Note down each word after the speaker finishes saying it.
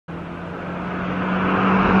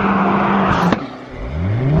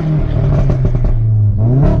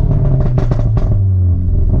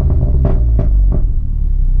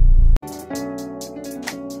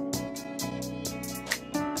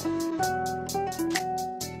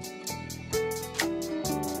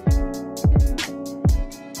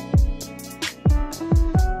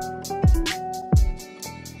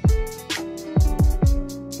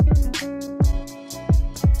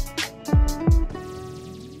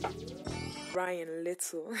Ryan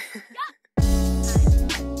Little.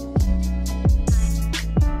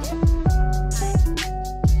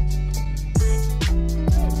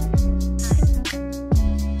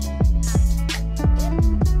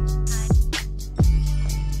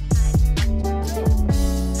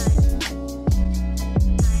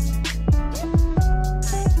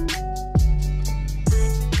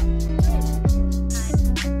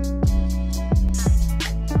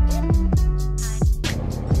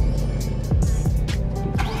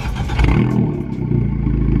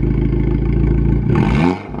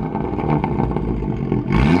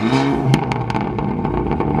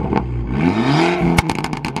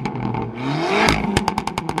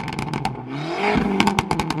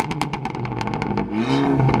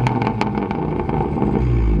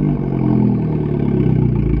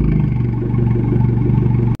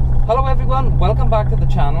 Hello everyone, welcome back to the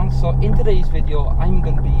channel. So in today's video I'm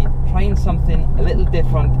going to be trying something a little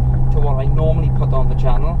different to what I normally put on the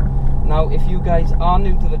channel. Now if you guys are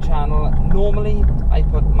new to the channel, normally I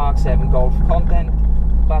put Mark 7 Golf content,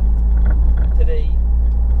 but today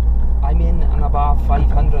I'm in an Abarth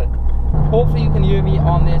 500. Hopefully you can hear me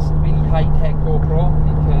on this really high-tech GoPro,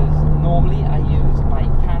 because normally I use my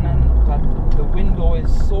Canon, but the window is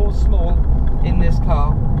so small in this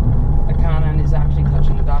car. The Canon is actually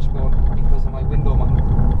touching the dashboard because of my window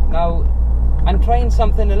mount. Now, I'm trying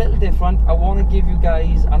something a little different. I want to give you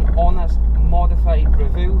guys an honest, modified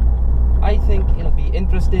review. I think it'll be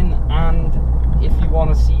interesting, and if you want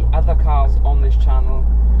to see other cars on this channel,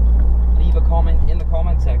 leave a comment in the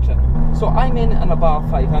comment section. So I'm in an Abarth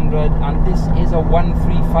 500, and this is a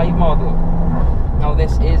 135 model. Now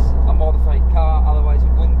this is a modified car, otherwise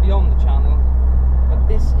it wouldn't be on the channel, but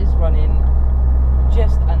this is running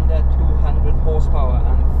just under 200 horsepower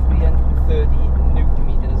and 330 newton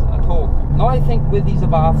meters of torque. Now I think with these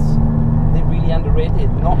Abarths, they're really underrated.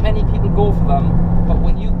 Not many people go for them, but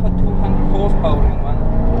when you put 200 horsepower in one,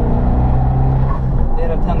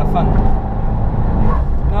 they're a ton of fun.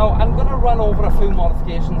 Now I'm going to run over a few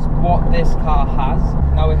modifications what this car has.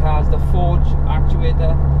 Now it has the Forge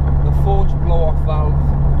actuator, the Forge blow-off valve,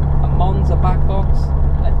 a Monza back box,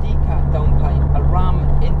 a decat downpipe, a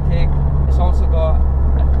Ram intake. It's also got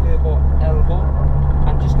a turbo elbow.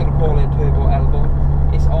 I'm just going to call it a turbo elbow.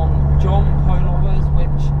 It's on John coilovers,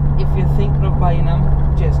 which if you're thinking of buying them,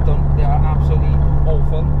 just don't. They are absolutely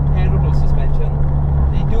awful. Terrible suspension.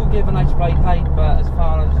 They do give a nice ride height, but as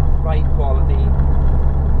far as ride quality,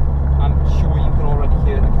 I'm sure you can already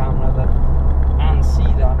hear in the camera that and see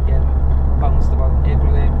that I'm getting bounced about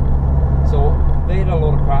everywhere. So they're a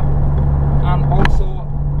load of crap. And also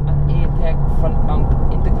AirTech front mount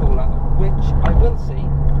intercooler, which I will say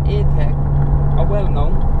AirTech are well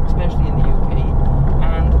known, especially in the UK,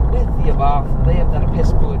 and with the Abarth they have done a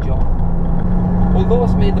piss poor job. Although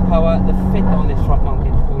it's made the power, the fit on this front mount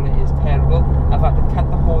intercooler is terrible. I've had to cut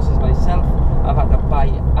the hoses myself, I've had to buy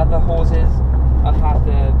other hoses, I've had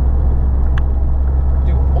to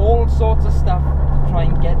do all sorts of stuff to try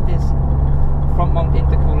and get this front mount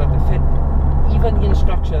intercooler to fit. Even the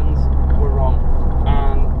instructions were wrong,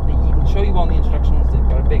 and they even show you on the instructions they've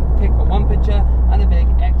got a big tick on one picture and a big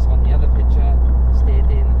X on the other picture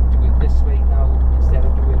stating do it this way now instead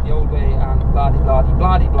of do it the old way, and blah blah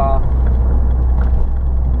blah blah blah.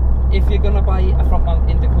 If you're going to buy a front mount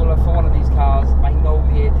intercooler for one of these cars, I know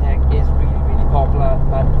the AirTech is really popular,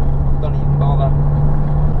 but don't even bother.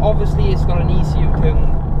 Obviously it's got an ECU tune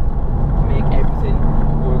to make everything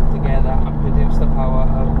work together and produce the power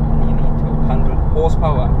of nearly 200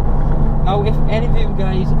 horsepower. Now if any of you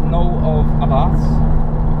guys know of Abarths,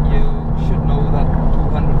 you should know that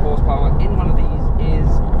 200 horsepower in one of these is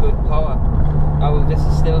good power. Now this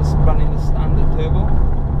is still running the standard turbo,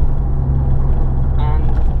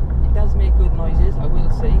 and it does make good noises, I will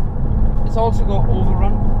say. It's also got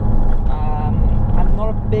overrun. I'm not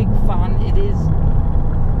a big fan. It is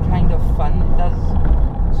kind of fun. It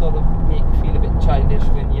does sort of make you feel a bit childish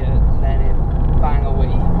when you let it bang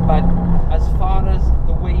away, but as far as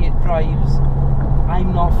the way it drives,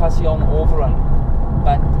 I'm not fussy on overrun.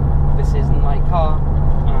 But this isn't my car,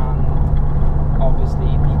 and obviously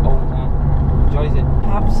the owner enjoys it.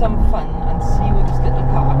 Have some fun and see what this little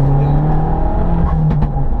car can do.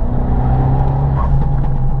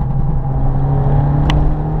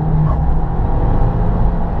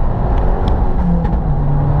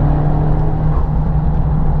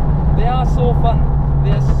 So fun.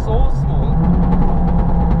 They're so small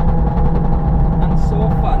and so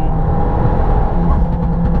fun.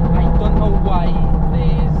 I don't know why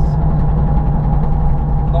there's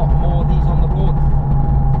not more of these on the road.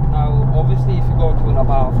 Now obviously if you go to an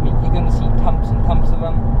Abarth meet you're going to see tons and tons of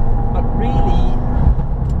them, but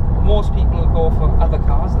go for other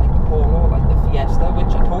cars like the Polo, like the Fiesta,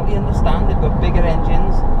 which I totally understand. They've got bigger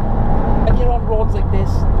engines. But you're on roads like this,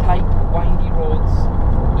 tight, windy roads,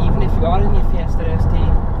 even if you are in your Fiesta ST,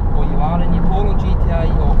 or you are in your Polo GTI,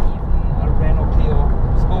 or even a Renault Clio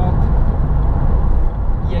Sport,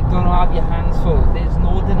 you're going to have your hands full. There's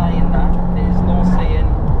no denying that. There's no saying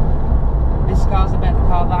this car's a better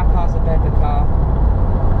car, that car's a better car.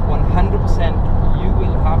 100% you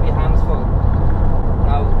will have your hands full.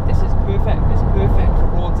 Now this is perfect. It's perfect for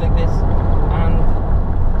roads like this, and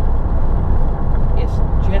it's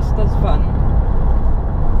just as fun,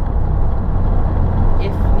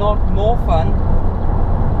 if not more fun,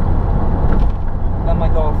 than my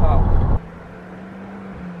Golf R.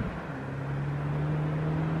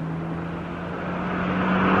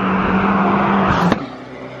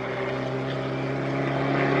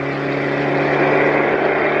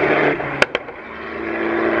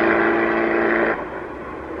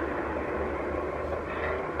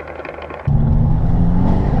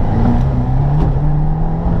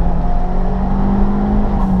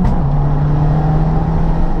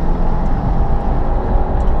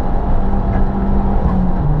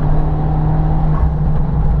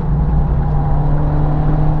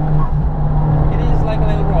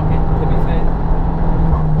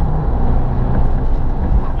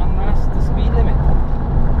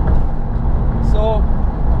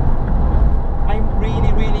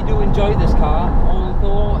 Enjoy this car,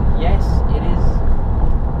 although yes, it is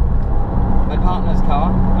my partner's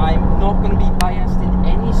car. I'm not going to be biased in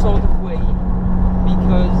any sort of way,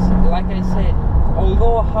 because like I said,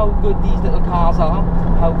 although how good these little cars are,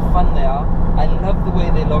 how fun they are, I love the way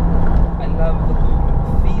they look, I love the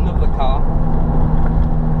feel of the car,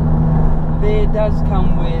 there does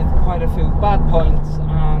come with quite a few bad points,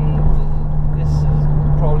 and this is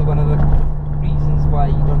probably one of the reasons why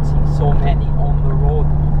you don't see so many on the road.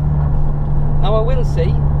 Now I will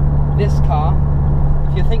say, this car,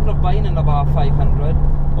 if you're thinking of buying an Abarth 500,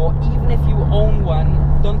 or even if you own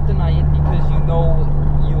one, don't deny it, because you know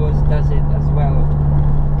yours does it as well.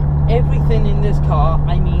 Everything in this car,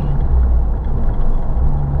 I mean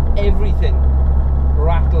everything,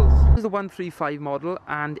 rattles. This is the 135 model,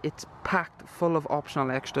 and it's packed full of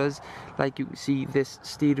optional extras. Like you can see this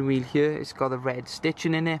steering wheel here, it's got the red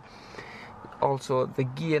stitching in it. Also the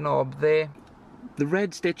gear knob there. The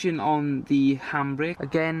red stitching on the handbrake,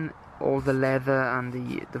 again all the leather and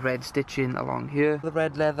the red stitching along here. The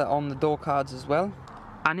red leather on the door cards as well.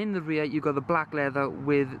 And in the rear you got the black leather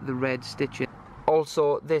with the red stitching.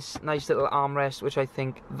 Also this nice little armrest, which I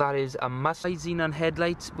think that is a must. Xenon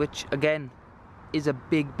headlights, which again is a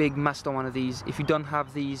big must on one of these. If you don't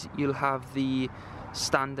have these, you'll have the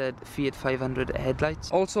standard Fiat 500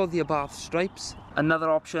 headlights. Also the Abarth stripes. Another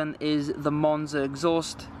option is the Monza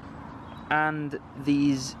exhaust, and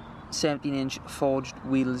these 17-inch forged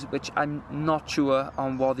wheels, which I'm not sure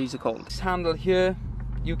on what these are called. This handle here,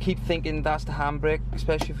 you keep thinking that's the handbrake,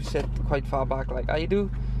 especially if you sit quite far back like I do.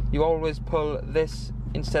 You always pull this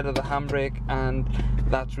instead of the handbrake, and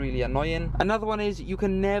that's really annoying. Another one is you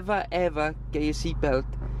can never ever get your seatbelt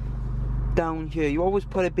down here. You always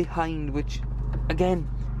put it behind, which again,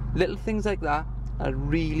 little things like that are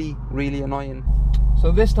really annoying.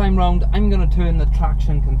 So this time round, I'm going to turn the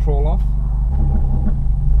traction control off.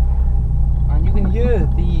 And you can hear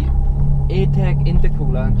the AirTech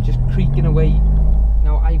intercooler just creaking away.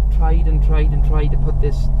 Now I've tried to put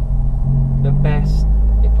this the best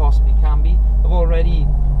it possibly can be. I've already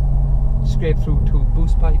scraped through 2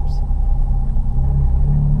 boost pipes.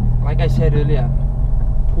 Like I said earlier,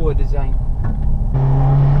 poor design.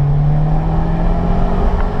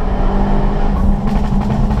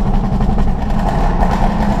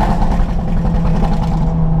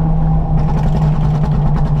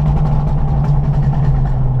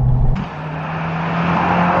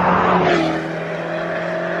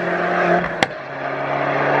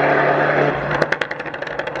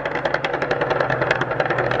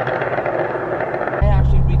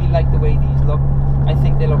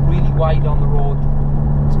 Wide on the road,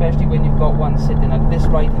 especially when you've got one sitting at this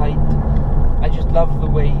right height. I just love the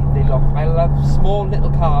way they look. I love small little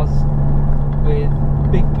cars with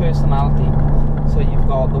big personality. So you've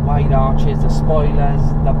got the wide arches, the spoilers,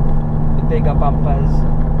 the bigger bumpers,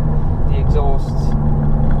 the exhausts.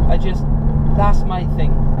 That's my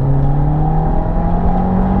thing.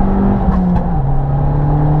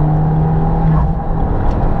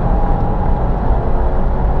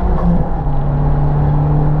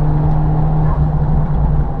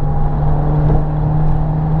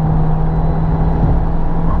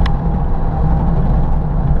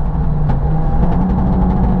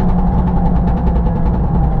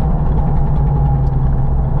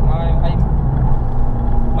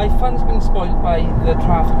 spoiled by the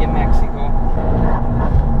traffic in Mexico.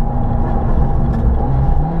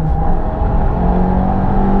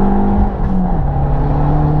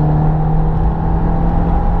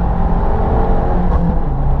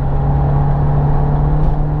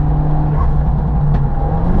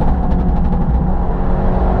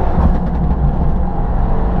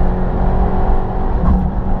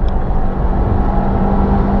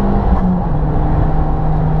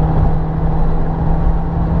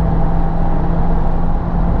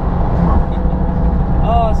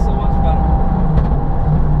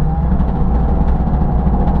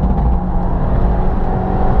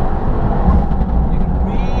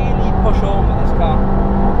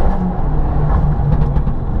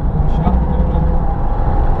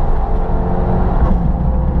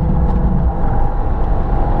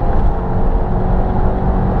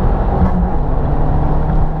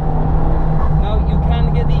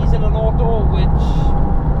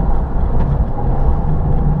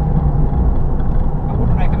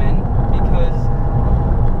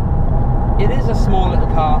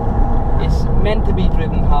 Meant to be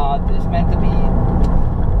driven hard, it's meant to be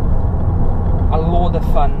a load of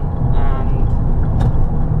fun, and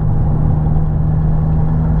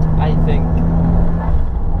I think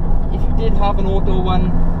if you did have an auto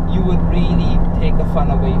one, you would really take the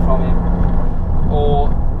fun away from it.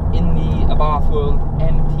 Or in the Abarth world,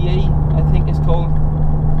 MTA I think it's called.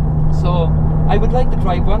 So I would like to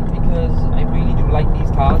drive one because I really do like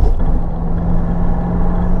these cars.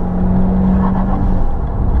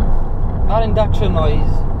 That induction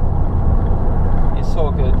noise is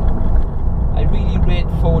so good. I really rate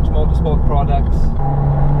Forge Motorsport products.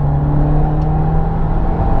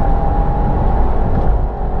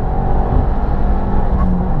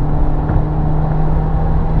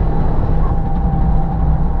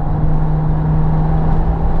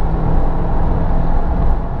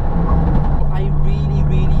 I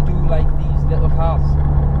really do like these little cars.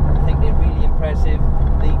 I think they're really impressive.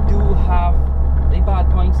 They do have bad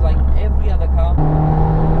points like every other car.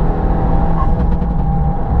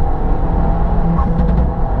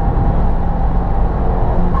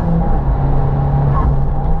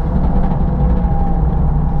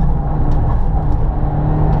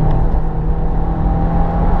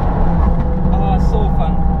 So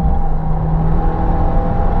fun.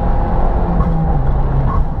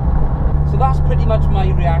 So that's pretty much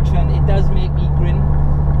my reaction. It does make me grin.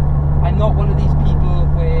 I'm not one of these people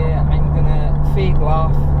where I'm gonna fake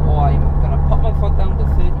laugh or I'm gonna put my foot down to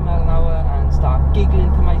 30 miles an hour and start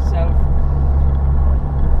giggling to myself.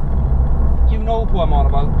 You know who I'm on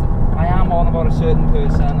about. I am on about a certain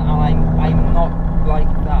person, and I'm not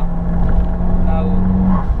like that. Now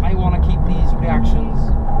I want to keep these reactions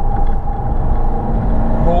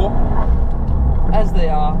raw as they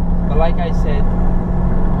are, but like I said,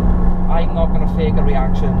 I'm not going to fake a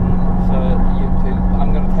reaction for YouTube.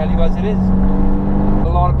 I'm going to tell you as it is.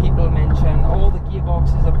 A lot of people mention, oh, the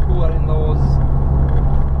gearboxes are poor in those.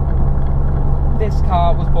 This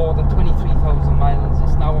car was bought at 23,000 miles.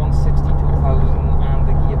 It's now on 62,000, and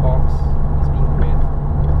the gearbox has been great.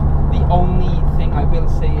 The only thing I will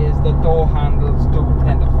say is the door handles do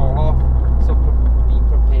tend to fall off, so be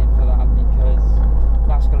prepared for that, because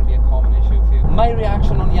that's going to be a common issue for you. My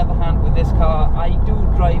reaction, on the other hand, with this car, I do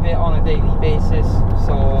drive it on a daily basis,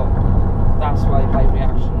 so that's why my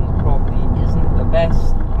reaction probably isn't the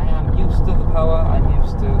best. I am used to the power, I'm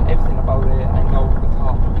used to everything about it. I know the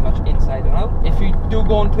car pretty much inside and out. If you do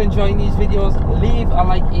go on to enjoying these videos, leave a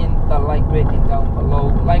like in the like rating down below.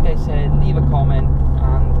 Like I said, leave a comment,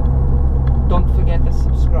 and don't forget to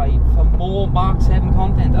subscribe for more Mark 7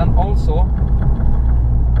 content, and also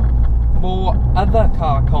more other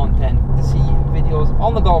car content, to see videos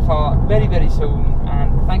on the Golf R very soon.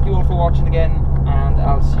 And thank you all for watching again, and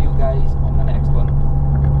I'll see you guys